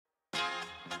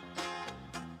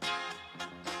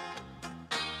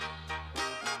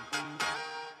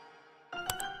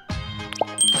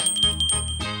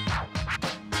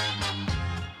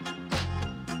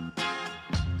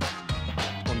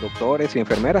doctores y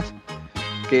enfermeras,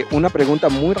 que una pregunta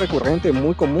muy recurrente,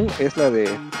 muy común, es la de,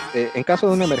 en caso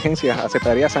de una emergencia,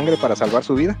 ¿aceptaría sangre para salvar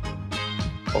su vida?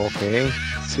 Ok.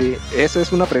 Sí, esa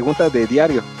es una pregunta de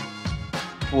diario.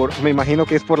 Me imagino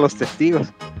que es por los testigos.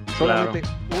 Claro. Solamente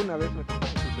una vez me tocó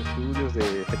en sus estudios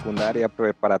de secundaria,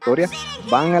 preparatoria,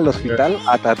 van al hospital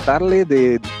a tratarle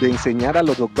de enseñar a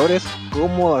los doctores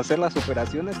cómo hacer las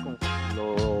operaciones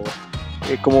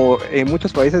como en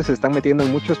muchos países se están metiendo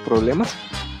en muchos problemas.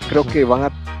 Creo que van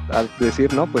a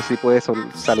decir, no, pues sí puedes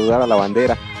saludar a la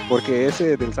bandera, porque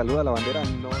ese del saludo a la bandera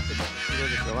no es el testigo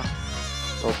de Jehová.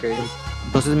 Ok.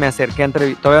 Entonces me acerqué a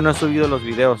entrevistar, todavía no he subido los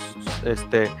videos,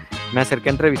 me acerqué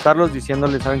a entrevistarlos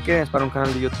diciéndoles, ¿saben qué? Es para un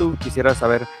canal de YouTube, quisiera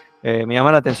saber, me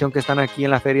llama la atención que están aquí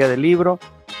en la feria del libro,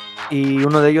 y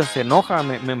uno de ellos se enoja,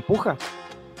 me empuja.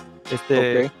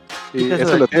 Ok. ¿Y Quítese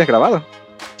eso de lo aquí. tienes grabado?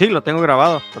 Sí, lo tengo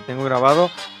grabado.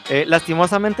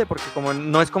 Lastimosamente, porque como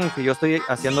no es como que yo estoy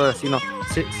haciendo así, no.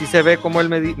 Sí se ve como él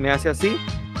me hace así,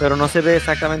 pero no se ve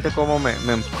exactamente cómo me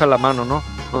empuja la mano, ¿no?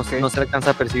 Okay. No se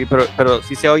alcanza a percibir, pero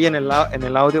sí se oye en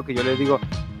el audio que yo les digo,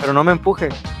 pero no me empuje.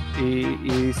 Y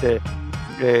dice,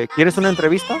 ¿quieres una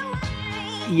entrevista?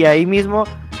 Y ahí mismo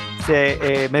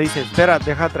me dice, espera,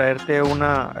 deja traerte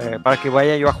una, para que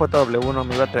vaya yo a JW1,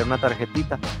 me iba a traer una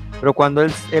tarjetita. Pero cuando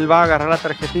él va a agarrar la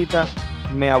tarjetita,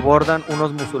 me abordan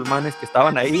unos musulmanes que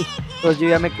estaban ahí. Entonces yo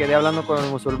ya me quedé hablando con los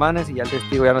musulmanes y ya el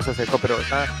testigo ya no se acercó, pero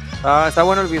está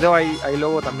bueno el video, ahí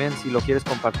luego también si lo quieres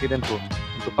compartir en tu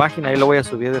página, ahí lo voy a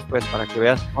subir después para que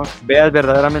veas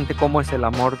verdaderamente cómo es el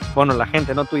amor. Bueno, la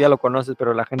gente, no, tú ya lo conoces,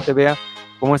 pero la gente vea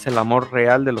cómo es el amor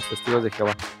real de los testigos de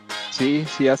Jehová. Sí,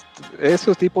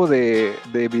 esos tipos de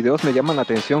videos me llaman la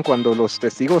atención cuando los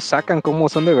testigos sacan cómo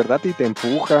son de verdad y te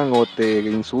empujan o te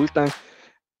insultan.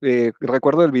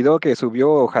 Recuerdo el video que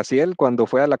subió Jaciel cuando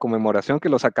fue a la conmemoración, que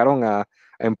lo sacaron a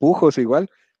empujos igual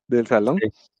del salón, Sí,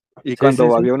 y sí, sí, cuando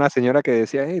sí. había una señora que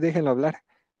decía, hey, déjenlo hablar.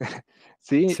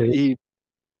 Sí, Sí, y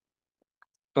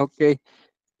ok.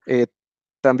 eh,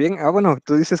 También, bueno,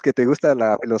 tú dices que te gusta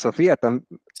la filosofía.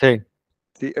 sí.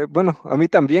 Sí, bueno, a mí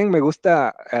también me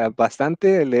gusta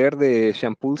bastante leer de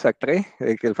Jean-Paul Sartre,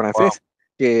 que el Wow. francés,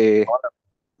 que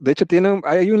de hecho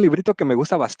hay un librito que me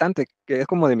gusta bastante, que es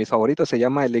como de mis favoritos, se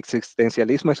llama El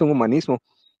existencialismo es un humanismo,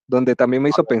 donde también me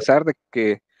hizo pensar de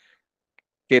que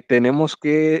tenemos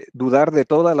que dudar de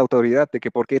toda la autoridad, de que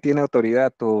por qué tiene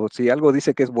autoridad, o si algo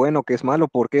dice que es bueno, que es malo,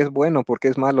 por qué es bueno, por qué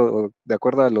es malo, de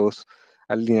acuerdo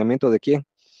al lineamiento de quién.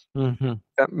 Ujú.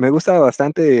 Me gusta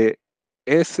bastante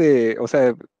o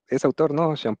sea, ese autor,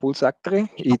 ¿no? Jean-Paul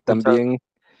Sartre, y Pulsar. también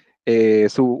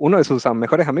uno de sus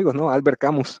mejores amigos, ¿no? Albert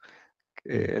Camus. Mm.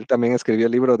 Él también escribió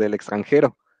el libro del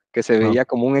extranjero, que se Ah, veía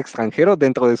como un extranjero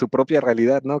dentro de su propia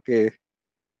realidad, ¿no? Que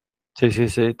sí, sí,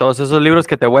 sí. Todos esos libros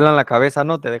que te vuelan la cabeza,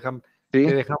 ¿no? Te sí,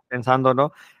 dejan pensando,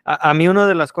 ¿no? A mí una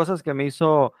de las cosas que me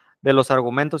hizo, de los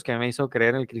argumentos que me hizo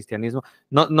creer en el cristianismo,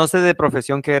 no sé de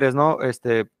profesión que eres, ¿no?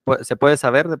 ¿Se puede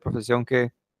saber de profesión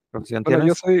qué profesión bueno,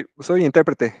 yo tienes? soy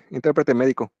intérprete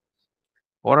médico.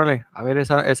 Órale, a ver,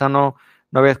 esa no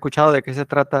había escuchado de qué se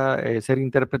trata ser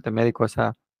intérprete médico,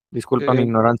 disculpa mi Eh,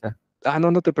 ignorancia. no,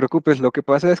 no te preocupes, lo que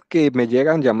pasa es que me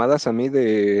llegan llamadas a mí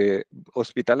de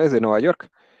hospitales de Nueva York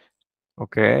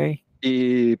Ok.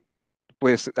 y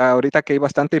pues ahorita que hay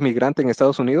bastante inmigrante en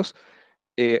Estados Unidos,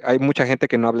 hay mucha gente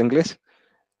que no habla inglés.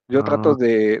 Yo trato Ah,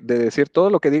 de decir todo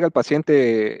lo que diga el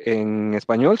paciente en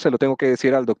español, se lo tengo que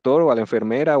decir al doctor o a la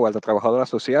enfermera o a la trabajadora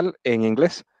social en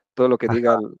inglés. Todo lo que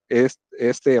diga ajá,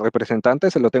 este representante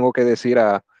se lo tengo que decir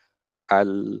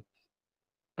al,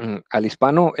 al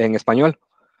hispano en español,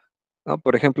 ¿no?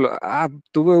 Por ejemplo,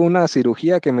 tuve una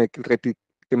cirugía que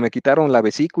me quitaron la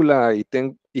vesícula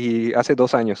y hace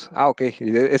 2 años. Ok,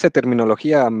 esa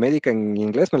terminología médica en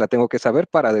inglés me la tengo que saber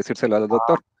para decírselo al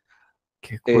doctor.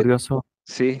 qué Eh, curioso.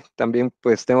 Sí, también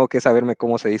pues tengo que saberme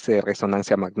cómo se dice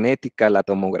resonancia magnética, la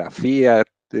tomografía,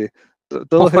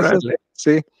 todos esos, Órale.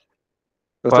 sí.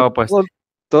 O sea, Wow, pues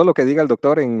todo lo que diga el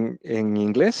doctor en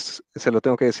inglés, se lo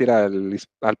tengo que decir al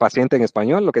paciente en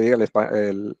español, lo que diga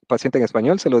el paciente en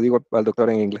español, se lo digo al doctor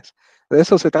en inglés. De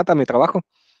eso se trata mi trabajo.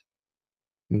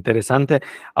 interesante.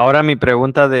 Ahora mi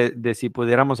pregunta de si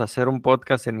pudiéramos hacer un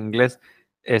podcast en inglés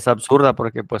es absurda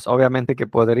porque pues obviamente que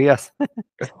podrías,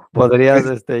 podrías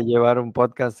Pues, llevar un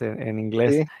podcast en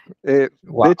inglés. sí, de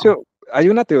Wow. hecho, hay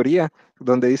una teoría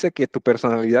donde dice que tu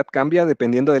personalidad cambia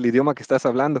dependiendo del idioma que estás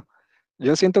hablando.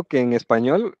 Yo siento que en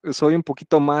español soy un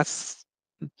poquito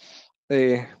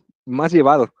eh, más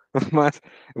llevado, más,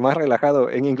 más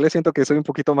relajado. En inglés siento que soy un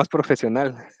poquito más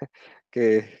profesional,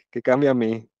 que cambia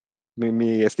mi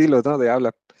estilo, ¿no? De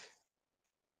habla.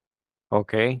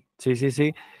 Ok, sí, sí,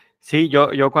 sí. Sí,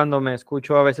 yo cuando me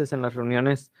escucho a veces en las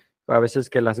reuniones, a veces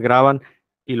que las graban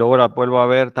y luego la vuelvo a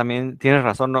ver, también tienes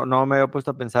razón, no me había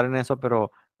puesto a pensar en eso,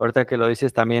 pero ahorita que lo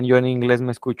dices también yo en inglés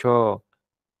me escucho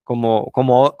como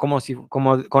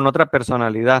con otra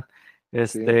personalidad.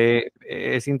 Sí,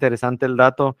 Es interesante el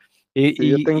dato. Y, sí,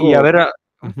 yo y a tengo, ver,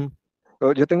 ujú,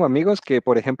 yo tengo amigos que,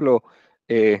 por ejemplo,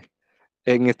 eh,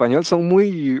 en español son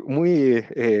muy,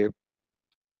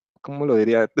 ¿cómo lo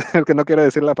diría? Que no quiero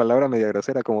decir la palabra media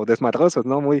grosera, como desmadrosos,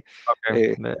 ¿no? ok,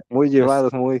 Muy es,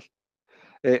 llevados,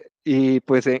 y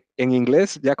pues en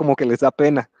inglés ya como que les da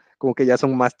pena, como que ya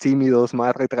son más tímidos,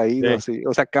 más sí, retraídos,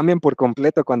 o sea, cambian por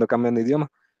completo cuando cambian de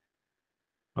idioma.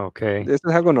 ok. Esto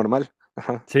es algo normal.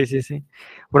 Ajá. Sí, sí, sí.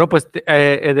 Bueno, pues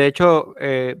de hecho,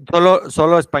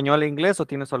 ¿solo español e inglés o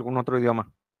tienes algún otro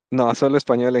idioma? No, solo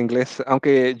español e inglés,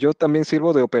 aunque yo también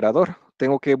sirvo de operador.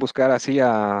 Tengo que buscar así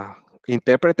a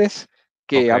intérpretes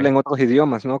que Ok. hablen otros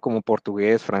idiomas, ¿no? Como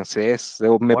portugués, francés,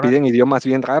 o me Órale. piden idiomas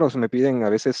bien raros, me piden a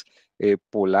veces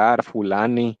polar,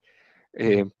 fulani,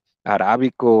 Ujú, eh,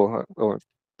 arábico,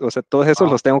 o sea, todos esos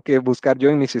ah, los tengo que buscar yo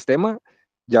en mi sistema,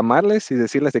 llamarles y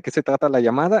decirles de qué se trata la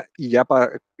llamada y ya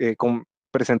para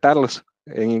presentarlos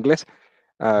en inglés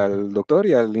ujú. al doctor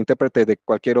y al intérprete de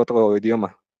cualquier otro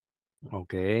idioma.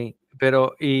 Ok.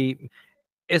 Pero, ¿y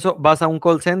eso vas a un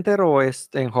call center o es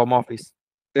en home office?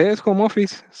 Es home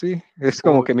office, sí, es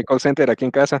como Uy, que mi call center aquí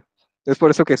en casa. Es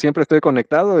por eso que siempre estoy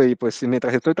conectado y pues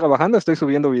mientras estoy trabajando estoy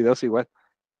subiendo videos igual.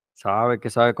 sabe,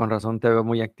 con razón te veo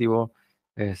muy activo.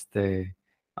 Este,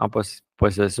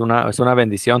 pues es una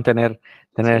bendición tener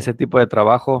Sí. ese tipo de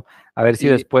trabajo. A ver si Y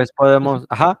después ujú, podemos.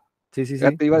 Ajá, sí, sí, ya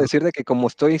sí. te iba a decir de que como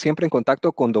estoy siempre en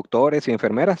contacto con doctores y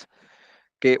enfermeras,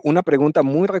 que una pregunta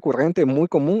muy recurrente, muy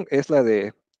común, es la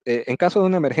de, en caso de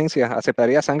una emergencia,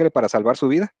 ¿aceptaría sangre para salvar su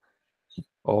vida?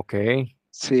 Ok,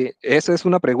 Sí, esa es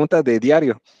una pregunta de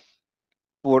diario.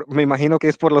 Me imagino que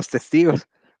es por los testigos.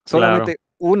 claro. Solamente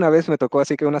una vez me tocó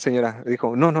así que una señora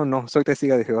dijo, no, no, no, soy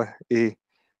testiga de Jehová. Y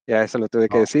ya eso lo tuve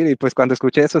que No, decir. Y pues cuando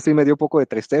escuché eso sí me dio un poco de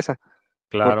tristeza,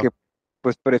 porque claro.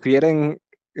 pues prefieren,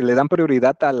 le dan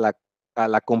prioridad a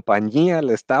la compañía,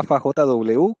 la estafa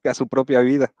JW, que a su propia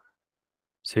vida.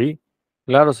 Sí,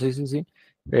 claro, sí, sí, sí.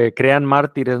 Crean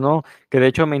mártires, ¿no? Que de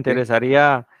hecho me Sí,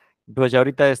 interesaría, pues ya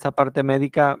ahorita de esta parte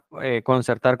médica,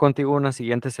 concertar contigo una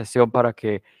siguiente sesión para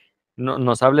que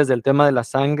nos hables del tema de la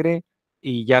sangre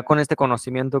y ya con este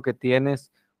conocimiento que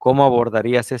tienes, ¿cómo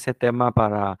abordarías ese tema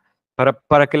para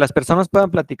que las personas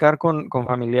puedan platicar con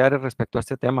familiares respecto a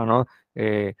este tema, ¿no?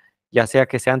 Eh, ya sea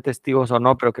que sean testigos o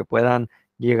no, pero que puedan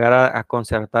llegar a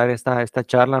concertar esta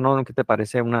charla, ¿no? ¿Qué te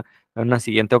parece una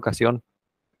siguiente ocasión?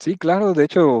 sí, claro. De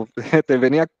hecho, te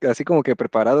venía así como que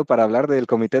preparado para hablar del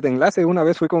comité de enlace. Una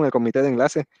vez fui con el comité de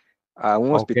enlace a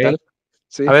un Ok. hospital. A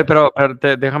Sí, ver, pero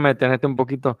déjame detenerte un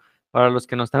poquito. Para los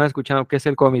que nos están escuchando, ¿qué es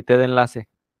el comité de enlace?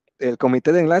 el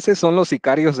comité de enlace son los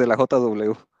sicarios de la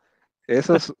JW.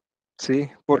 Esos, sí,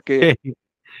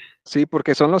 sí,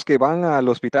 porque son los que van al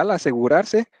hospital a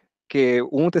asegurarse que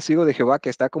un testigo de Jehová que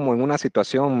está como en una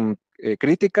situación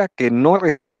crítica, que no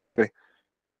regrese,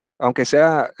 aunque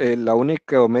sea la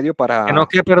única medio Que no, para,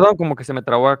 que perdón, como que se me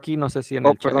trabó aquí, no sé si en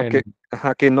oh, el perdón, chat.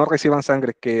 ajá, que no reciban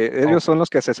sangre, que ellos son los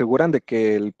que se aseguran de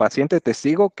que el paciente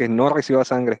testigo que no reciba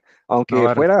sangre, No aunque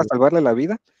va a fuera a recibir. salvarle la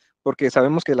vida, porque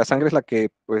sabemos que la sangre es la que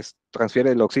pues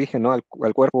transfiere el oxígeno al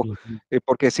cuerpo, Ujú.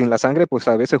 porque sin la sangre pues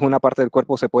a veces una parte del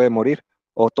cuerpo se puede morir,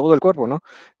 o todo el cuerpo, ¿no?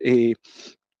 Y,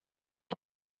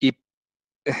 y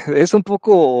es un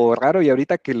poco raro y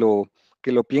ahorita que lo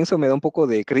pienso me da un poco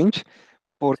de cringe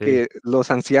Sí, porque los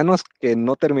ancianos que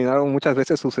no terminaron muchas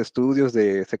veces sus estudios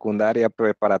de secundaria,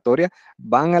 preparatoria,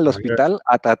 van al a ver, hospital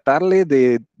a tratarle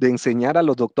de enseñar a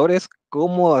los doctores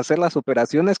cómo hacer las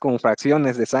operaciones con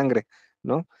fracciones de sangre,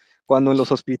 ¿no? Cuando en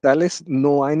los hospitales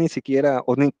no hay ni siquiera,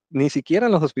 o ni siquiera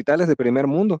en los hospitales de primer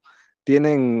mundo,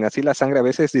 tienen así la sangre a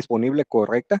veces disponible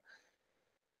correcta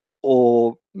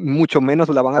o mucho menos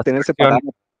la van a las tener separada.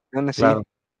 fracciones, Sí. claro,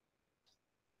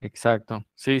 exacto.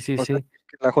 Sí, sí, O sea, sí,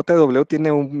 que la JW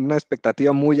tiene una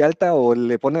expectativa muy alta o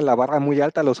le pone la barra muy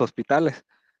alta a los hospitales.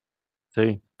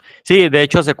 sí. Sí, de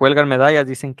hecho se cuelgan medallas,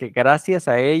 dicen que gracias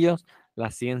a ellos la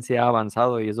ciencia ha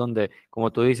avanzado y es donde,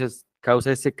 como tú dices,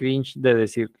 causa ese cringe de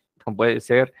decir, no puede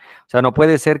ser, o sea, no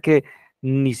puede ser que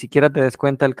ni siquiera te des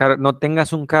cuenta no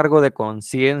tengas un cargo de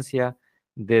conciencia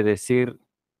de decir,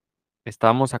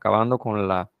 estamos acabando con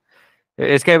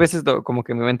Es que a veces como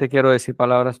que en mi mente quiero decir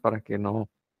palabras para que no.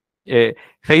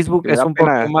 Facebook Que es da un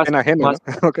poquito pena ajena,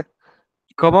 ¿no? Ok.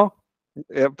 ¿Cómo?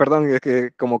 Perdón, es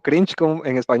que como cringe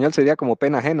en español sería como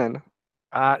pena ajena, ¿no?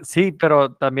 Sí,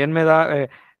 pero también me da,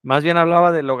 más bien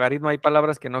hablaba del logaritmo, hay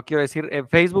palabras que no quiero decir.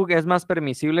 Facebook es más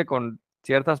permisible con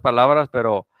ciertas palabras,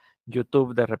 pero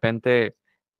YouTube de repente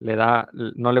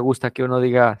no le gusta que uno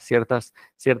diga ciertas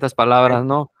palabras,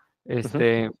 ¿no?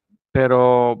 Ujú.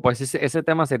 Pero pues ese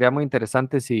tema sería muy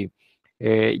interesante si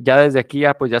ya desde aquí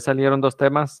pues ya salieron dos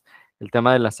temas. El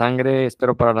tema de la sangre,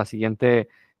 espero para la siguiente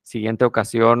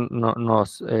ocasión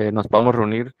nos podamos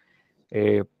reunir.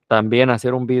 También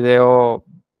hacer un video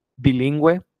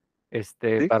bilingüe,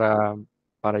 Sí,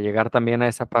 para llegar también a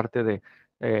esa parte de,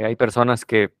 hay personas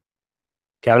que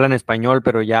hablan español,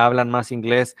 pero ya hablan más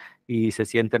inglés y se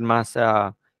sienten más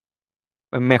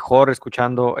mejor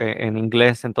escuchando en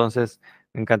inglés, entonces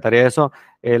me encantaría eso.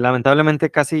 Lamentablemente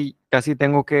casi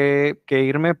tengo que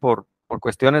irme por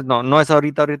cuestiones, no es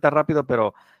ahorita rápido,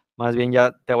 pero más bien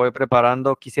ya te voy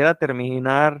preparando. Quisiera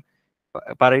terminar,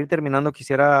 para ir terminando,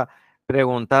 quisiera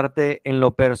preguntarte en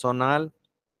lo personal,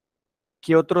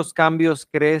 ¿qué otros cambios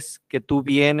crees que tú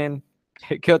vienen?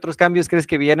 ¿Qué otros cambios crees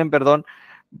que vienen, perdón,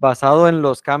 basado en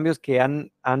los cambios que ha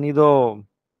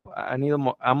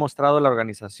mostrado la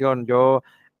organización? Yo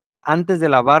antes de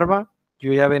la barba,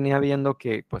 yo ya venía viendo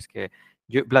pues que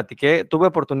yo tuve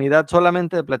oportunidad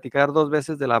solamente de platicar 2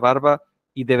 veces de la barba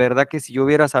y de verdad que si yo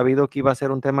hubiera sabido que iba a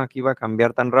ser un tema que iba a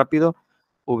cambiar tan rápido,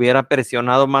 hubiera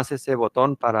presionado más ese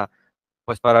botón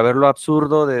pues para ver lo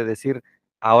absurdo de decir,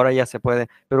 ahora ya se puede.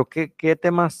 Pero ¿qué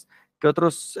temas, qué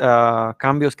otros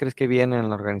cambios crees que vienen en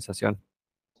la organización?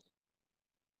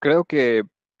 creo que,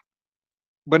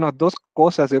 bueno, dos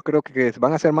cosas, yo creo que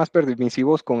van a ser más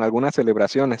permisivos con algunas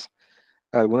celebraciones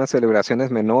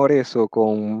menores o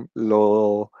con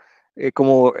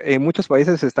como en muchos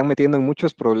países se están metiendo en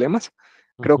muchos problemas,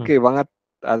 creo Ujú, que van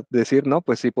a decir, no,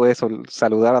 pues sí puedes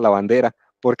saludar a la bandera,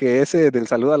 porque ese del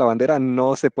saludo a la bandera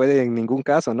no se puede en ningún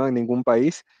caso, ¿no? En ningún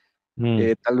país.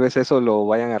 mm, Tal vez eso lo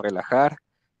vayan a relajar.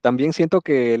 También siento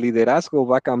que el liderazgo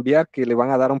va a cambiar, que le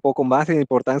van a dar un poco más de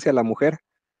importancia a la mujer,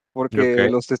 ok, porque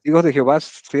los testigos de Jehová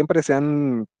siempre se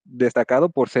han destacado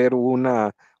por ser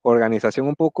una organización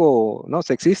un poco, ¿no?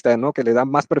 Sexista, ¿no? Que le da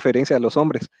más preferencia a los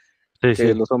hombres, sí,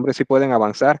 que sí. los hombres sí pueden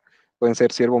avanzar, pueden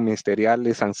ser siervos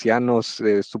ministeriales, ancianos,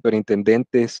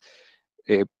 superintendentes,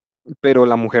 eh, pero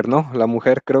la mujer no, la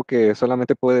mujer creo que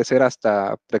solamente puede ser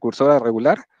hasta precursora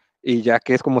regular y ya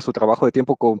que es como su trabajo de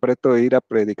tiempo completo ir a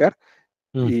predicar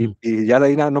Ujú, y ya de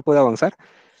ahí no puede avanzar.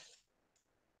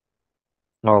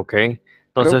 ok, Creo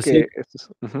entonces sí. que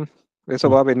eso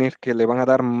va a venir, que le van a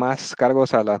dar más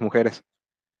cargos a las mujeres.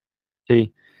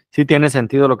 Sí, sí tiene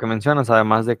sentido lo que mencionas,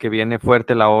 además de que viene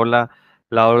fuerte la ola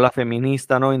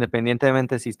feminista, ¿no?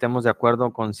 Independientemente si estemos de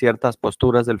acuerdo con ciertas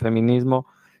posturas del feminismo,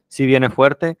 sí viene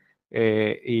fuerte,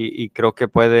 y creo que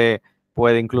puede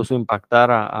incluso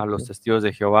impactar a los testigos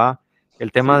de Jehová.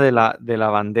 El tema Sí, de la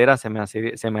bandera se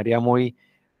me haría muy,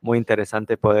 muy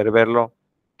interesante poder verlo,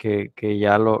 que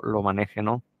ya lo maneje,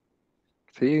 ¿no?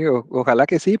 sí, ojalá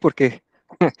que sí, porque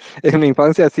en mi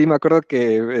infancia sí me acuerdo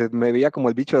que me veía como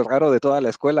el bicho raro de toda la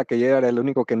escuela, que yo era el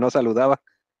único que no saludaba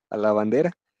a la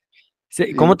bandera.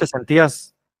 Sí, ¿cómo Y te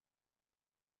sentías?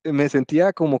 me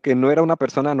sentía como que no era una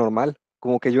persona normal,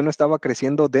 como que yo no estaba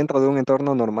creciendo dentro de un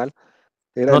entorno normal.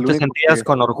 Era ¿No el te único sentías que,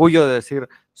 con orgullo de decir,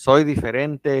 soy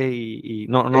diferente y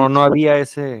no, no, en, no había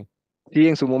ese... sí,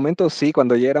 en su momento sí,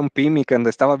 cuando ya era un pimi, cuando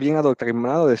estaba bien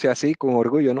adoctrinado, decía así, con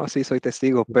orgullo, ¿no? Sí, soy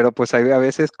testigo. Pero pues hay a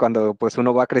veces cuando pues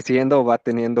uno va creciendo, va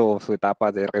teniendo su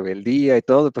etapa de rebeldía y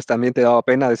todo, pues también te daba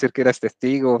pena decir que eras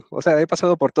testigo. O sea, he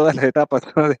pasado por todas las etapas,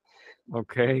 ¿no?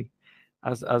 Ok,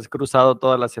 has cruzado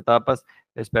todas las etapas.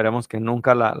 Esperemos que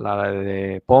nunca la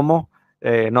de Pomo.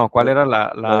 No, ¿cuál era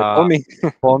la, La de la POMI.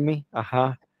 Pomi?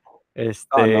 Ajá.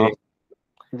 Oh, no. Este,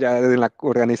 Ya en la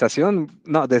organización,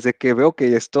 no, desde que veo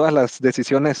que todas las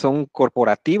decisiones son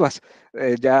corporativas,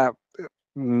 ya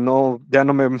ya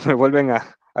no me vuelven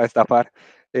a estafar.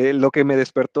 Lo que me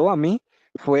despertó a mí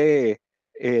fue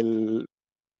el,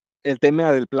 el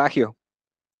tema del plagio,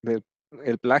 del,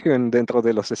 el plagio dentro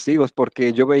de los testigos,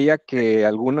 porque yo veía que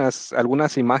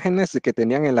algunas imágenes que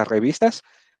tenían en las revistas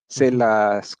se ujú,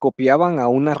 las copiaban a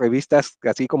unas revistas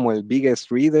así como el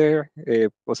Biggest Reader,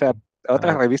 o sea, a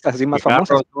otras ah, revistas así más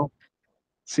famosas. cigarros, ¿no?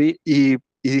 Sí, y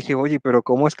dije, oye, pero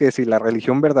 ¿cómo es que si la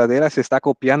religión verdadera se está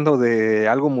copiando de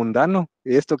algo mundano?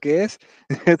 ¿Esto qué es?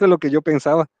 Eso es lo que yo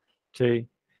pensaba. Sí.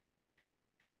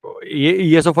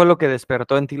 Y eso fue lo que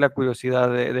despertó en ti la curiosidad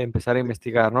de empezar a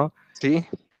investigar, ¿no? Sí,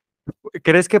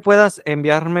 ¿Crees que puedas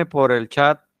enviarme por el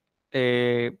chat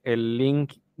el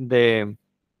link del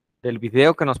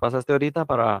video que nos pasaste ahorita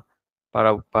para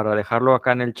dejarlo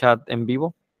acá en el chat en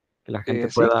vivo? Que la gente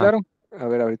sí, pueda, claro. A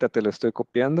ver, ahorita te lo estoy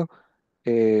copiando.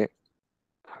 Eh,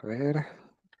 a ver,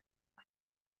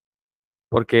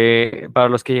 porque para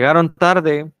los que llegaron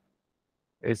tarde,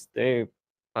 este,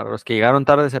 Para los que llegaron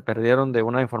tarde se perdieron de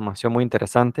una información muy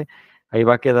interesante. Ahí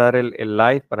va a quedar el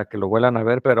live para que lo vuelvan a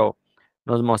ver, pero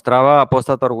nos mostraba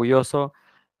Apóstata Orgulloso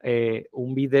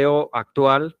un video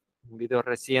actual, un video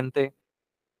reciente,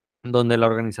 donde la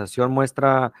organización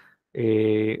muestra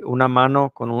una mano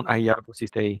con un, ahí ya lo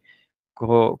pusiste ahí,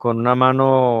 con una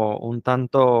mano un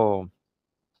tanto,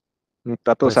 un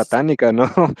tato pues, satánica, ¿no?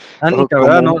 O tánica,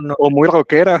 ¿verdad? como No, no, o muy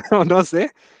rockera, o no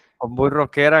sé. muy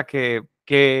rockera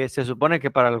que se supone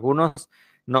que para algunos,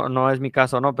 no, no es mi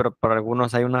caso, ¿no? Pero para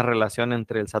algunos hay una relación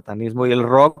entre el satanismo y el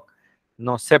rock.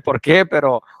 No sé por qué,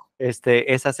 pero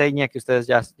esa seña que ustedes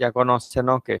ya conocen,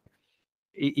 ¿no?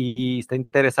 Y está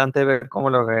interesante ver cómo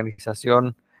la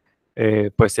organización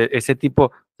pues ese tipo,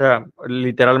 o sea,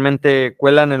 literalmente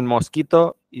cuelan el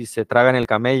mosquito y se tragan el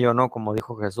camello, ¿no? Como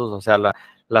dijo Jesús, o sea,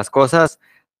 las cosas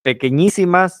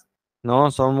pequeñísimas,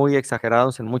 ¿no? Son muy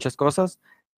exagerados en muchas cosas,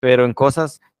 pero en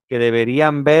cosas que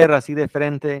deberían ver así de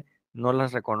frente, no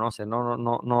las reconocen,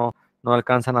 no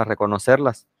alcanzan a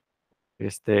reconocerlas.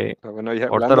 Pero bueno, ya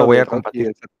Ahorita lo hablando voy del a rock y compartir.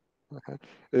 el ajá.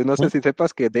 No sé ¿Mm? si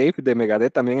sepas que Dave de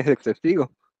Megadeth también es ex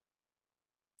testigo.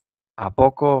 ¿A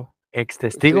poco ex Sí,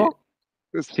 testigo?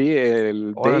 sí,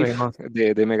 el Dave Órale, no.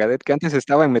 de Megadeth, que antes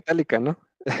estaba en Metallica, ¿no?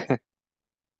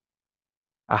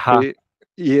 Ajá, Sí,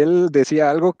 y él decía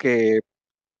algo que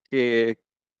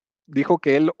dijo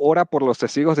que él ora por los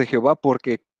testigos de Jehová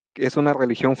porque es una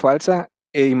religión falsa.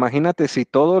 E imagínate si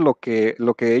todo lo que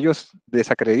ellos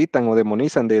desacreditan o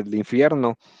demonizan del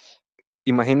infierno,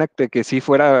 imagínate que si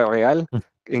fuera real,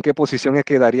 ¿en qué posición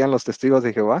quedarían los testigos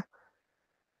de Jehová?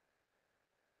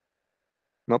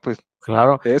 No, pues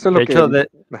claro. eso es lo De que, hecho,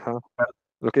 ajá,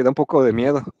 lo que da un poco de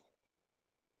miedo.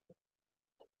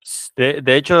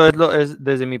 de hecho, es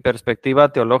desde mi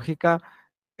perspectiva teológica,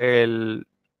 el,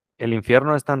 el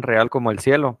infierno es tan real como el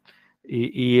cielo.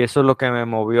 Y eso es lo que me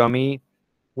movió a mí,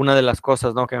 una de las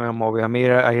cosas, ¿no? Que me movió a mí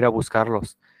a ir a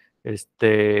buscarlos.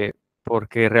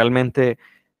 Porque realmente,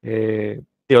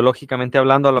 teológicamente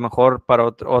hablando, a lo mejor para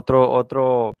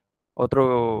otro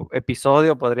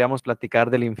episodio podríamos platicar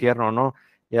del infierno, ¿no?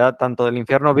 Ya tanto del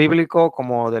infierno bíblico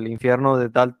como del infierno de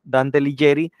Dante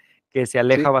Alighieri, que se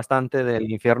aleja Sí, bastante del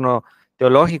infierno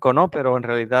teológico, ¿no? Pero en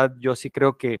realidad yo sí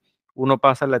creo que uno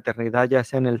pasa la eternidad ya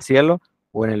sea en el cielo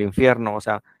o en el infierno, o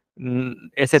sea,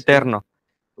 es sí, eterno.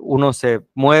 Uno se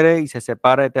muere y se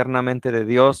separa eternamente de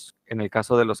Dios, en el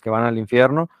caso de los que van al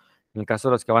infierno, en el caso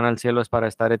de los que van al cielo es para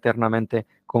estar eternamente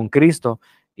con Cristo.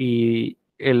 Y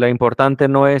lo importante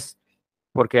no es,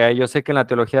 porque yo sé que en la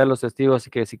teología de los testigos,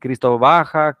 que si Cristo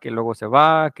baja, que luego se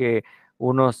va, que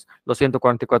unos, los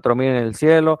 144,000 en el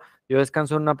cielo, yo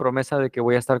descanso en una promesa de que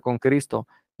voy a estar con Cristo,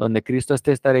 donde Cristo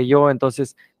esté, estaré yo.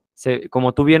 Entonces,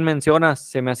 como tú bien mencionas,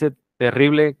 se me hace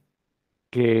terrible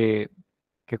que,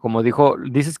 que como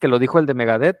dices que lo dijo el de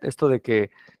Megadeth, esto de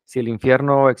que si el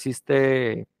infierno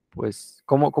existe, pues,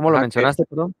 ¿cómo lo ajá, que mencionaste,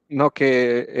 perdón? no,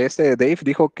 que este Dave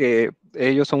dijo que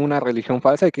ellos son una religión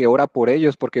falsa y que ora por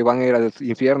ellos porque van a ir al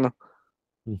infierno.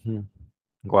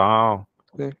 Wow.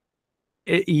 Sí.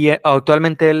 ¿Y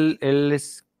actualmente él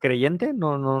es creyente?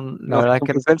 No, no, la No, verdad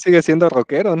que no. pues él sigue siendo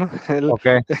rockero, ¿no? Él, Ok,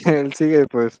 él sigue,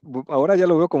 pues, ahora ya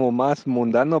lo veo como más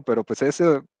mundano, pero pues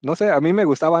ese, no sé, a mí me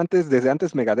gustaba antes, desde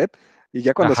antes Megadeth, y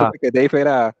ya cuando ajá. supe que Dave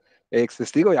era ex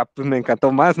testigo, ya pues me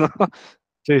encantó más, ¿no?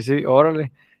 Sí, sí,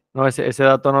 órale. No, ese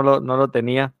dato no lo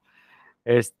tenía.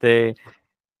 Este,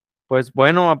 pues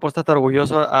bueno, Apóstata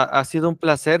Orgulloso, ha sido un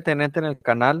placer tenerte en el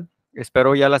canal.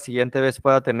 Espero ya la siguiente vez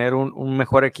pueda tener un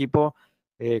mejor equipo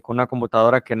con una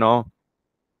computadora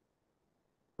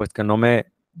pues que no me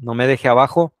deje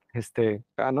abajo.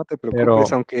 Ah, no te preocupes,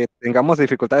 Pero aunque tengamos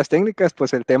dificultades técnicas,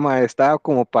 pues el tema está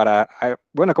como para,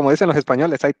 bueno, como dicen los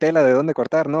españoles, hay tela de dónde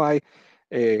cortar, ¿no?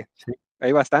 Eh, sí,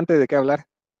 hay bastante de qué hablar.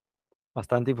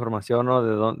 bastante información, ¿no?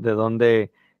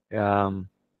 Am,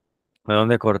 de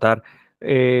dónde cortar.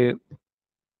 Eh,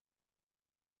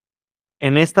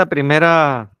 en esta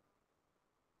primera,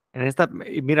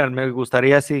 mira, me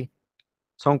gustaría así,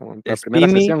 Como la es primera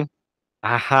Pimi, sesión.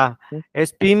 ajá, Sí,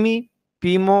 es Pimi,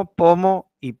 Pimo,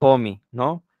 Pomo y Pomi,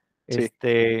 ¿no? sí.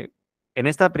 En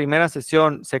esta primera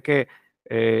sesión, sé que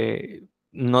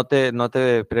no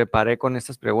te preparé con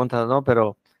estas preguntas, ¿no?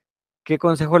 Pero, ¿qué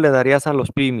consejo le darías a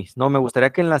los Pimis, no? Me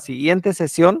gustaría que en la siguiente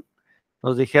sesión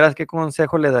nos dijeras qué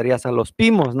consejo le darías a los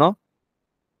Pimos, ¿no?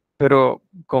 Pero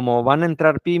como van a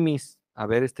entrar Pimis a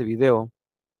ver este video,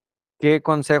 ¿qué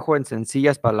consejo en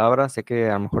sencillas palabras? Sé que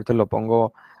a lo mejor te lo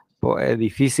pongo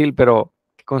difícil, pero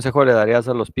 ¿qué consejo le darías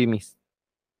a los Pimis?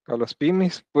 A los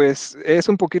pymes, pues es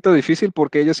un poquito difícil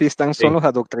porque ellos sí están, son Sí, los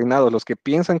adoctrinados, los que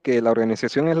piensan que la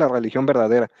organización es la religión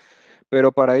verdadera.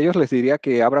 pero para ellos les diría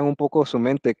que abran un poco su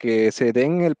mente, que se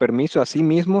den el permiso a sí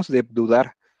mismos de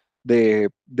dudar, de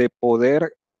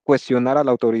poder cuestionar a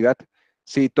la autoridad.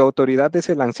 Si tu autoridad es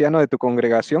el anciano de tu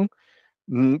congregación,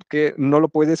 que no lo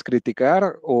puedes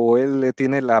criticar o él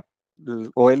tiene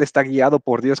o él está guiado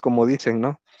por Dios, como dicen,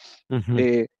 ¿no? Ujú.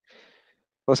 Eh,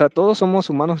 o sea, todos somos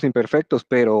humanos imperfectos,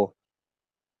 pero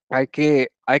hay que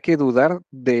dudar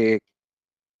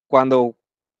cuando,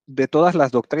 de todas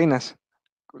las doctrinas.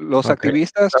 Los Ok,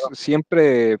 activistas claro.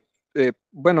 siempre,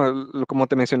 bueno, como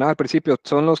te mencionaba al principio,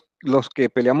 son los que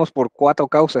peleamos por cuatro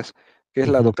causas, que es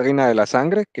la Ujú. doctrina de la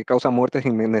sangre, que causa muertes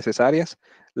innecesarias,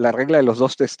 la regla de los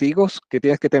dos testigos, que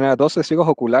tienes que tener a dos testigos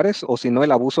oculares, o si no,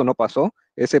 el abuso no pasó.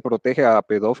 Ese protege a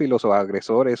pedófilos o a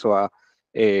agresores o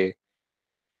eh,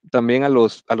 también a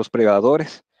los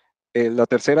predadores. La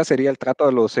tercera sería el trato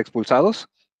a los expulsados,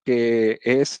 que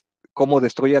es cómo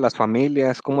destruye a las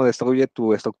familias, cómo destruye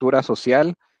tu estructura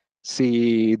social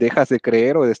si dejas de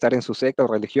creer o de estar en su secta o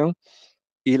religión.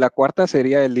 Y la cuarta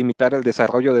sería el limitar el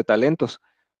desarrollo de talentos.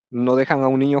 No dejan a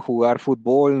un niño jugar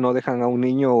fútbol, no dejan a un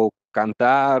niño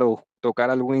cantar o tocar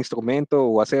algún instrumento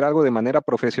o hacer algo de manera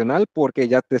profesional porque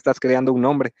ya te estás creando un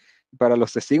nombre. Para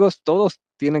los testigos, todos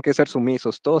tienen que ser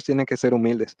sumisos, todos tienen que ser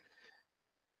humildes.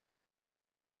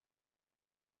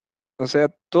 O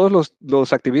sea, todos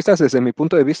los activistas, desde mi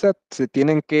punto de vista, se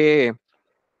tienen que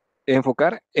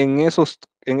enfocar en estos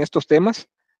temas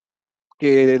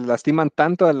que lastiman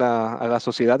tanto a la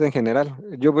sociedad en general.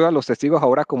 Yo veo a los testigos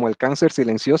ahora como el cáncer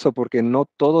silencioso, porque no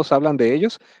todos hablan de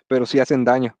ellos, pero sí hacen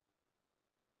daño.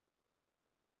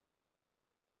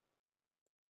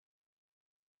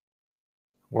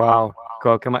 Wow,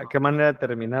 qué manera de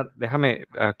terminar. Déjame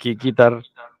aquí quitar,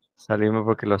 salirme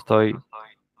porque lo estoy.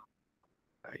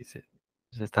 Ahí se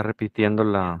está repitiendo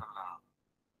la.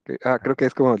 Creo que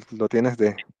es como lo tienes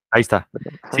de... Ahí está.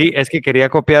 Ajá. Sí, es que quería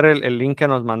copiar el link que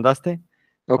nos mandaste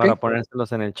Ok, para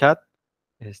ponérselos en el chat.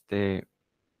 Este,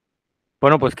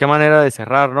 bueno, pues qué manera de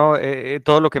cerrar, ¿no?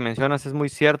 Todo lo que mencionas es muy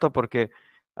cierto porque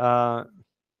ah,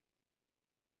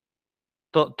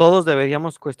 todos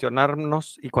deberíamos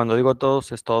cuestionarnos, y cuando digo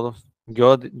todos es todos.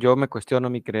 Yo me cuestiono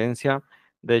mi creencia.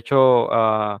 De hecho,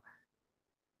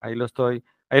 ahí lo estoy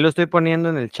poniendo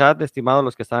en el chat, estimados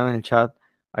los que están en el chat.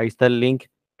 Ahí está el link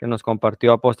que nos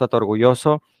compartió Apóstata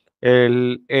Orgulloso.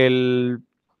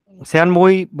 Sean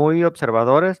muy, muy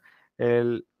observadores.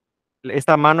 El,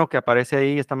 esta mano que aparece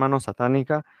ahí, esta mano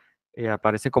satánica,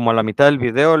 aparece como a la mitad del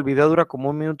video. El video dura como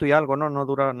 1 minuto y algo, ¿no? No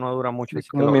dura mucho, sí, así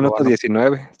que como un lo minuto van a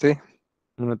 19, sí.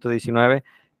 1 minuto 19.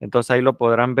 Entonces ahí lo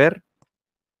podrán ver.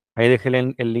 Ahí dejé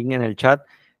el link en el chat.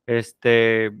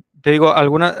 Te digo,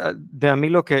 de a mí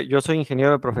lo que yo soy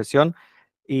ingeniero de profesión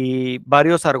y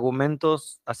varios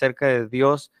argumentos acerca de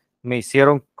Dios me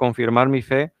hicieron confirmar mi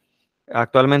fe.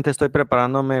 Actualmente estoy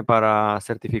preparándome para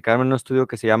certificarme en un estudio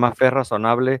que se llama Fe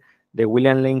Razonable de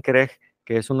William Lane Craig,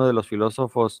 que es uno de los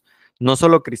filósofos, no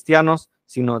solo cristianos,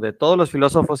 sino de todos los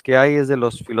filósofos que hay, es de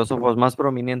los filósofos más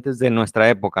prominentes de nuestra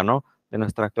época, ¿no? De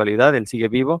nuestra actualidad, él sigue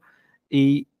vivo.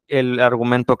 Y el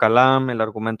argumento Calam, el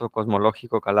argumento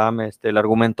cosmológico Calam, el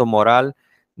argumento moral,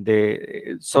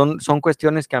 son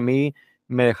cuestiones que a mí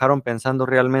me dejaron pensando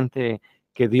realmente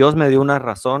que Dios me dio una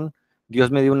razón,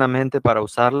 Dios me dio una mente para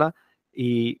usarla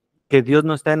y que Dios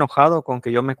no está enojado con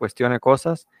que yo me cuestione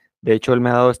cosas. De hecho, Él me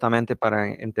ha dado esta mente para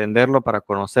entenderlo, para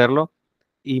conocerlo,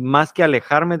 y más que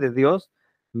alejarme de Dios,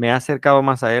 me ha acercado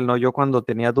más a Él, ¿no? Yo cuando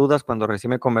tenía dudas, cuando recién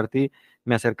me convertí,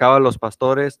 me acercaba a los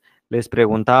pastores, les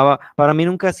preguntaba. Para mí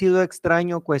nunca ha sido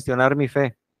extraño cuestionar mi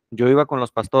fe. Yo iba con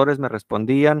los pastores, me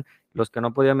respondían, los que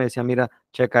no podían me decían, mira,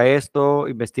 checa esto,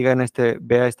 investiga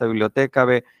ve a esta biblioteca,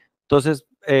 ve. Entonces,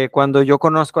 cuando yo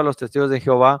conozco a los testigos de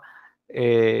Jehová,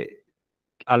 eh,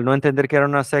 al no entender que era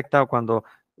una secta, o cuando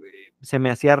se me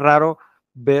hacía raro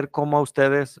ver cómo a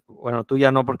ustedes, bueno, tú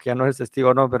ya no, porque ya no eres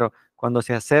testigo, no, pero cuando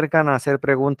se acercan a hacer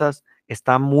preguntas,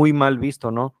 está muy mal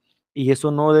visto, ¿no? Y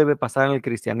eso no debe pasar en el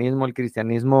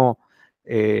cristianismo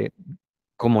eh,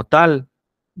 como tal,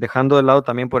 dejando de lado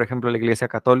también, por ejemplo, la Iglesia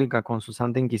Católica con su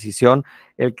Santa Inquisición,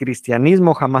 el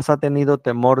cristianismo jamás ha tenido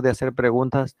temor de hacer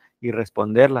preguntas y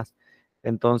responderlas.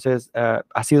 Entonces,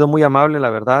 ha sido muy amable, la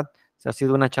verdad. Ha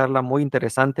sido una charla muy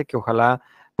interesante que ojalá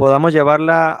podamos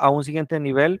llevarla a un siguiente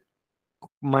nivel,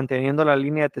 manteniendo la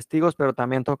línea de testigos, pero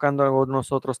también tocando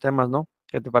algunos otros temas, ¿no?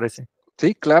 ¿Qué te parece?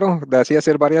 Sí, claro, de así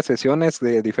hacer varias sesiones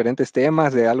de diferentes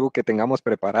temas, de algo que tengamos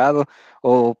preparado,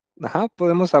 o,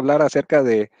 podemos hablar acerca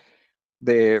de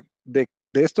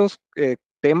estos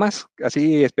temas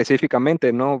así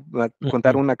específicamente, ¿no?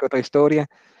 Contar Ujú. una que otra historia.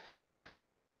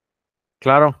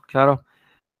 Claro, claro.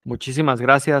 Muchísimas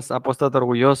gracias, Apóstata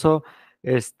Orgulloso.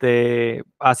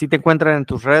 Así te encuentran en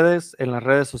tus redes, en las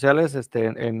redes sociales,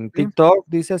 en Sí. TikTok,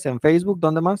 dices, en Facebook,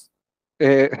 ¿dónde más?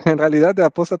 En realidad, de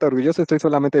apóstata orgulloso estoy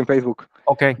solamente en Facebook.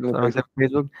 Ok, Solo en solamente en Facebook.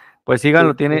 Facebook. Pues Sí,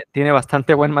 síganlo, tiene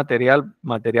bastante buen material,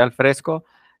 material fresco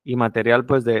y material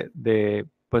pues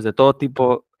pues de todo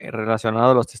tipo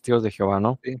relacionado a los testigos de Jehová,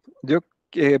 ¿no? sí. Yo,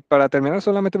 para terminar,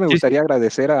 solamente me Sí, sí. gustaría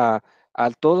agradecer a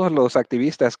todos los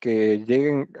activistas que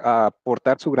lleguen a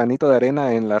aportar su granito de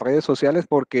arena en las redes sociales,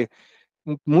 porque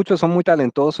muchos son muy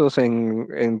talentosos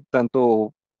en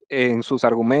tanto en sus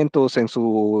argumentos, en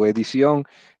su edición,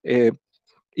 eh,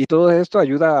 y todo esto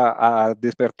ayuda a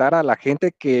despertar a la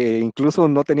gente que incluso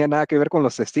no tenía nada que ver con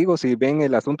los testigos y ven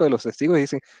el asunto de los testigos y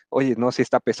dicen, oye, no, si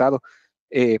está pesado.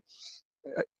 Eh,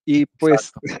 y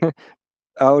pues Exacto.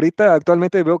 ahorita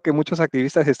actualmente veo que muchos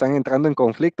activistas están entrando en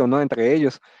conflicto, ¿no? Entre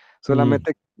ellos. Mm,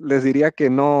 Solamente les diría que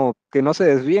no se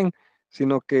desvíen,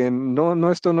 sino que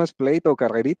no, esto no es pleito o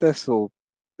carreritas, o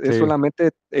es sí,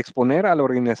 solamente exponer a la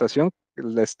organización,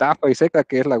 la estafa y seca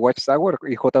que es la Watchtower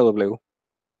y JW.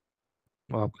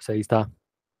 bueno, pues ahí está.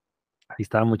 Ahí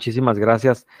está, muchísimas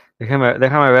gracias.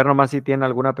 Déjame ver nomás si tiene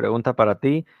alguna pregunta para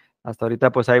ti. Hasta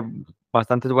ahorita pues hay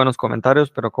bastantes buenos comentarios,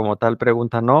 pero como tal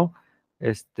pregunta no.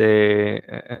 Este,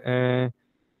 eh, eh, eh,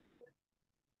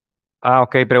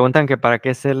 ok, preguntan que para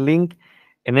qué es el link.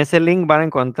 En ese link van a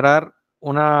encontrar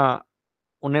un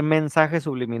mensaje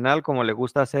subliminal como le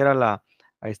gusta hacer a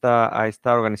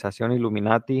esta organización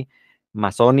Illuminati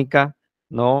masónica,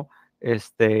 ¿no?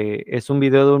 Es un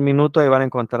video de 1 minuto y van a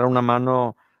encontrar una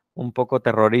mano un poco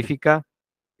terrorífica.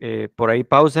 Por ahí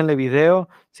pausenle video.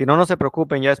 Si no, no se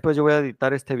preocupen, ya después yo voy a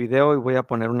editar este video y voy a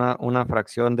poner una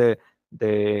fracción de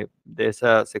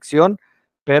esa sección,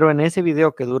 pero en ese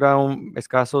video que dura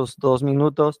escasos 2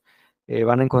 minutos,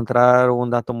 van a encontrar un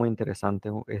dato muy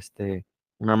interesante,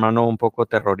 una mano un poco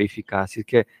terrorífica. Así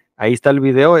que ahí está el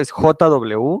video, es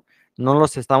JW, no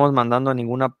los estamos mandando a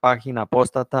ninguna página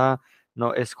apóstata,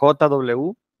 no, es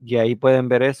JW y ahí pueden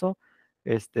ver eso.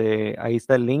 Ahí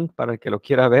está el link para el que lo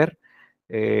quiera ver.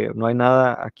 No hay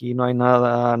nada, aquí no hay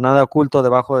nada oculto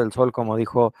debajo del sol, como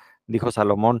dijo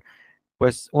Salomón.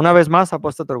 Pues una vez más,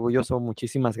 apóstata orgulloso,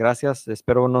 muchísimas gracias.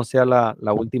 Espero no sea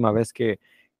la última vez que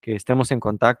estemos en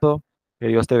contacto. Que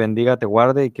Dios te bendiga, te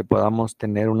guarde y que podamos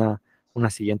tener una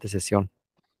siguiente sesión.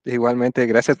 Igualmente,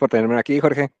 gracias por tenerme aquí,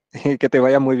 Jorge, y que te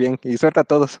vaya muy bien y suerte a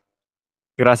todos.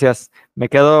 Gracias. Me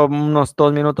quedo unos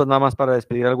 2 minutos nada más para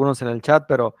despedir a algunos en el chat,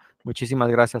 pero muchísimas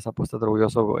gracias, apóstata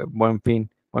orgulloso. Buen fin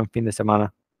de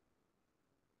semana.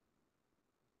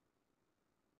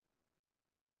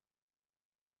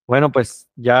 Bueno, pues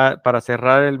ya para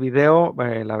cerrar el video,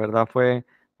 la verdad fue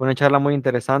una charla muy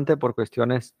interesante por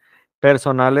cuestiones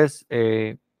personales.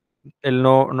 Él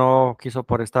no quiso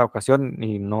por esta ocasión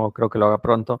y no creo que lo haga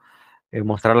pronto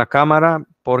mostrar la cámara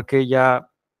porque ya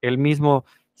él mismo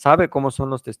sabe cómo son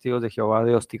los testigos de Jehová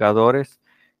de hostigadores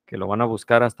que lo van a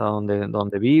buscar hasta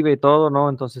donde vive y todo, ¿no?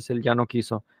 Entonces él ya no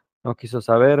quiso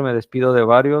saber. Me despido de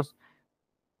varios.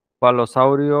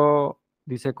 Palosaurio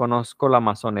dice, conozco la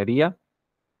masonería.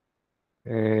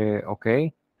 Ok.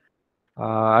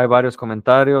 Hay varios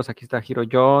comentarios. Aquí está Hiro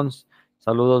Jones.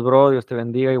 Saludos, bro. Dios te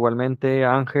bendiga igualmente.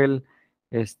 Ángel,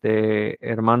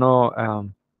 hermano,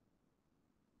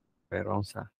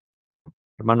 Peronza.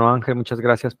 Hermano Ángel, muchas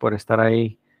gracias por estar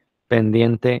ahí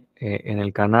pendiente en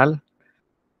el canal.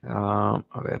 A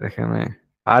ver, déjeme.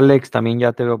 Alex, también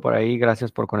ya te veo por ahí.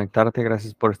 Gracias por conectarte.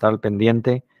 Gracias por estar al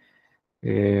pendiente.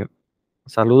 Eh,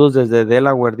 saludos desde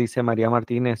Delaware, dice María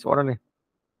Martínez. Órale.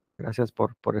 Gracias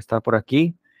por estar por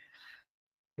aquí.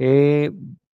 Eh,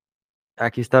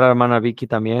 Aquí está la hermana Vicky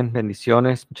también.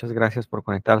 Bendiciones. Muchas gracias por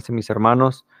conectarse, mis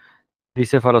hermanos.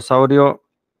 Dice Falosaurio,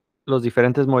 los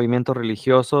diferentes movimientos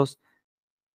religiosos,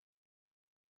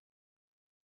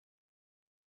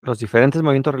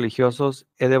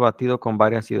 he debatido con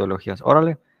varias ideologías.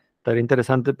 Órale, estaría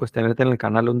interesante pues tenerte en el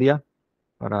canal un día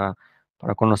para,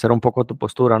 para conocer un poco tu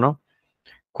postura, ¿no?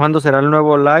 ¿Cuándo será el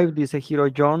nuevo live? Dice Hiro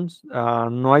Jones.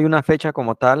 No hay una fecha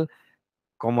como tal.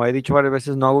 Como he dicho varias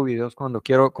veces, no hago videos cuando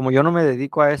quiero, como yo no me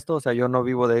dedico a esto, o sea, yo no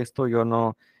vivo de esto, yo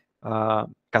no,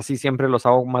 casi siempre los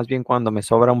hago más bien cuando me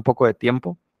sobra un poco de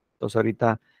tiempo. Entonces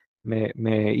ahorita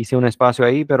me hice un espacio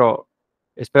ahí, pero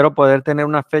espero poder tener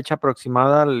una fecha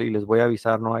aproximada y les voy a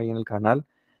avisar, ¿no? Ahí en el canal.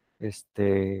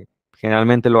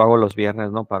 Generalmente lo hago los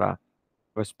viernes, ¿no?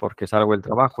 Pues porque salgo del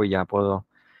trabajo y ya puedo.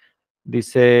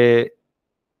 Dice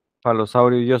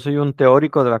Palosaurio, yo soy un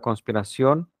teórico de la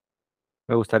conspiración.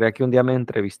 Me gustaría que un día me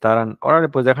entrevistaran. Órale,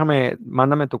 pues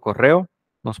mándame tu correo,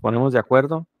 nos ponemos de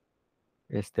acuerdo.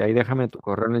 Ahí déjame tu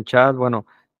correo en el chat. Bueno,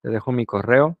 te dejo mi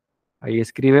correo. Ahí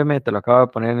escríbeme, te lo acabo de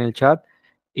poner en el chat.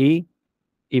 Y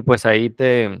y pues ahí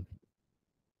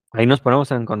nos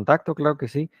ponemos en contacto, claro que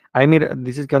sí. Ahí mira,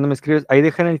 dices que dónde me escribes, ahí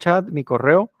deja en el chat mi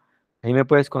correo, ahí me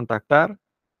puedes contactar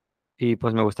y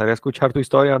pues me gustaría escuchar tu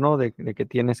historia, ¿no? De que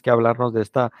tienes que hablarnos de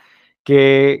esta,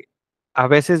 que a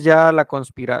veces ya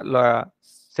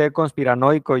ser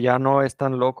conspiranoico ya no es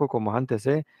tan loco como antes,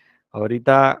 ¿eh?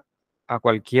 Ahorita a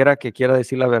cualquiera que quiera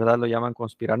decir la verdad lo llaman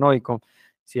conspiranoico.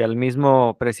 Si al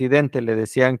mismo presidente le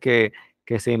decían que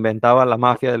se inventaba la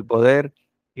mafia del poder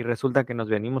y resulta que nos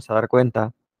venimos a dar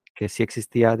cuenta que sí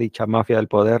existía dicha mafia del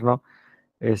poder, ¿no?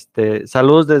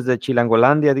 Saludos desde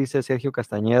Chilangolandia, dice Sergio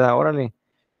Castañeda, órale.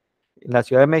 En la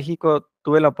Ciudad de México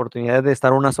tuve la oportunidad de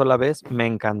estar una sola vez, me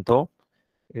encantó,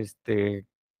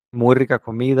 muy rica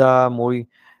comida, muy,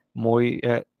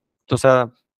 o sea,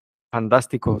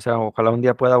 fantástico, o sea, ojalá un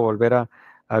día pueda volver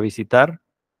a visitar.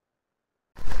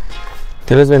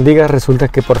 Dios les bendiga, resulta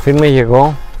que por fin me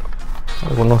llegó,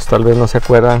 algunos tal vez no se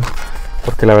acuerdan,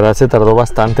 porque la verdad se tardó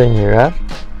bastante en llegar,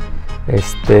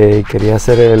 quería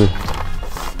hacer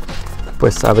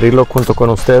pues abrirlo junto con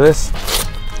ustedes,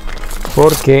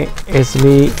 porque es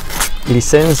mi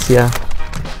licencia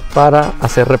para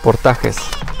hacer reportajes.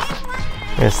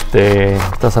 Ustedes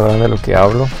sabrán de lo que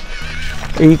hablo.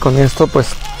 Y con esto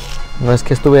pues no es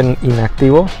que estuve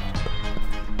inactivo.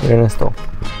 Miren esto.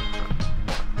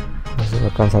 No sé si lo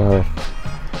alcanzan a ver.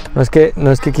 No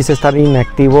es que quise estar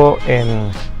inactivo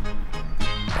en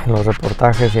los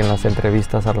reportajes y en las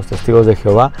entrevistas a los testigos de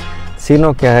Jehová,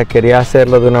 sino que quería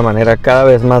hacerlo de una manera cada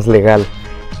vez más legal.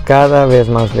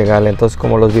 Entonces,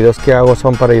 como los videos que hago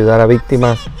son para ayudar a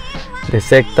víctimas de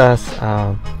sectas,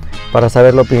 para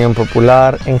saber la opinión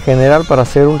popular, en general para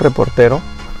ser un reportero,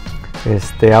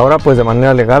 ahora pues de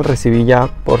manera legal recibí ya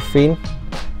por fin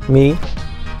mi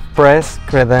Press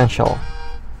Credential,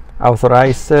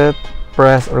 Authorized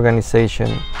Press Organization,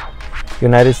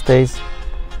 United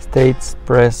States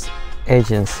Press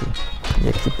Agency, y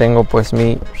aquí tengo pues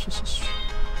mi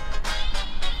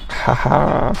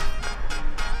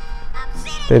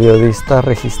periodista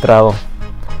registrado.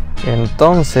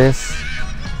 Entonces,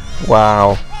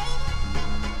 wow.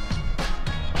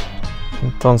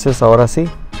 Entonces ahora sí,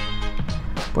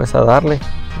 pues a darle.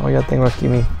 Ya tengo aquí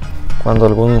cuando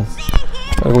algún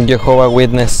Jehová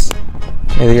Witness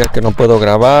me diga que no puedo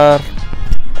grabar,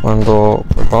 cuando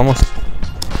pues vamos,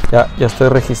 ya estoy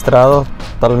registrado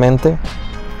totalmente.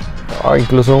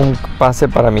 Incluso un pase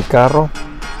para mi carro.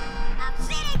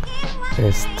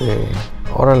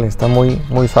 Órale, está muy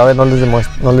suave. No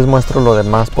les muestro lo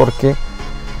demás porque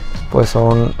pues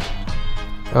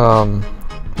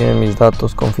tienen mis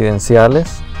datos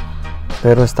confidenciales,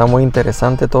 pero está muy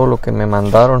interesante todo lo que me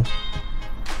mandaron.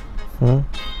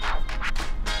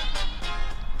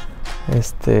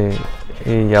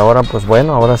 Y ahora pues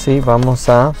bueno, ahora sí vamos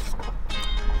a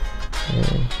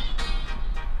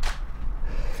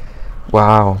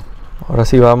wow, ahora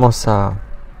sí vamos a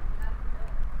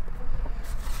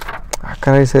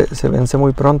caray, se vence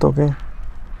muy pronto, ¿o qué?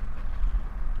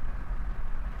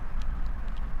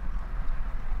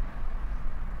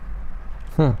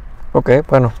 Ok,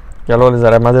 bueno, ya luego les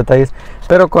daré más detalles,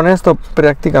 pero con esto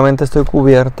prácticamente estoy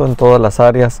cubierto en todas las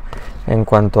áreas en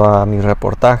cuanto a mis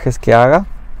reportajes que haga.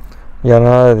 Ya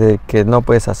nada de que no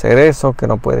puedes hacer eso, que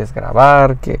no puedes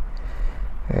grabar, que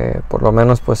por lo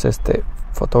menos pues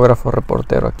fotógrafo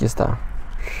reportero, aquí está.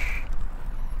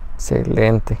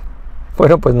 Excelente.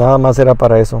 Bueno, pues nada más era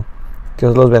para eso.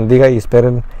 Dios los bendiga y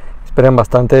esperen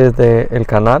bastante desde el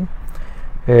canal.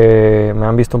 Me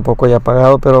han visto un poco ya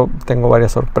apagado, pero tengo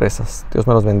varias sorpresas. Dios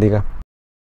me los bendiga.